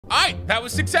right, that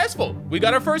was successful. We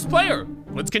got our first player.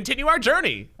 Let's continue our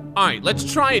journey. All right,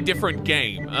 let's try a different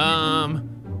game.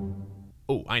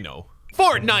 Oh, I know.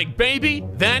 Fortnite, baby.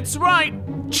 That's right.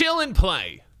 Chill and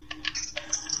play.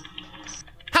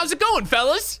 How's it going,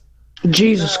 fellas?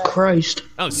 Jesus Christ.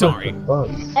 Oh, sorry.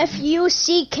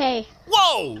 F-U-C-K.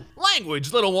 Whoa,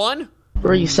 language, little one.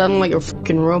 Bro, you sound like a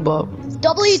fucking robot.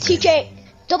 WTJ.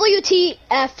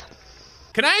 WTF.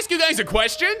 Can I ask you guys a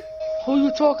question? Who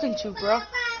you talking to, bro?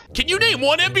 Can you name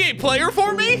one NBA player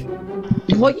for me?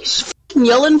 What you fucking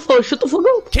yelling for? Shut the fuck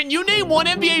up. Can you name one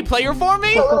NBA player for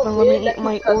me? Fuck up and let me eat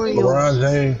my Oreos. LeBron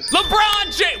James.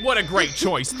 LeBron James! What a great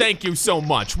choice. Thank you so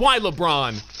much. Why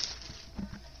LeBron?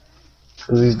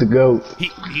 Cause he's the GOAT.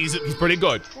 He's pretty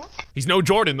good. He's no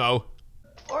Jordan, though.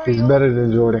 He's better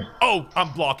than Jordan. Oh, I'm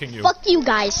blocking you. Fuck you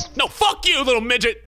guys. No, fuck you, little midget.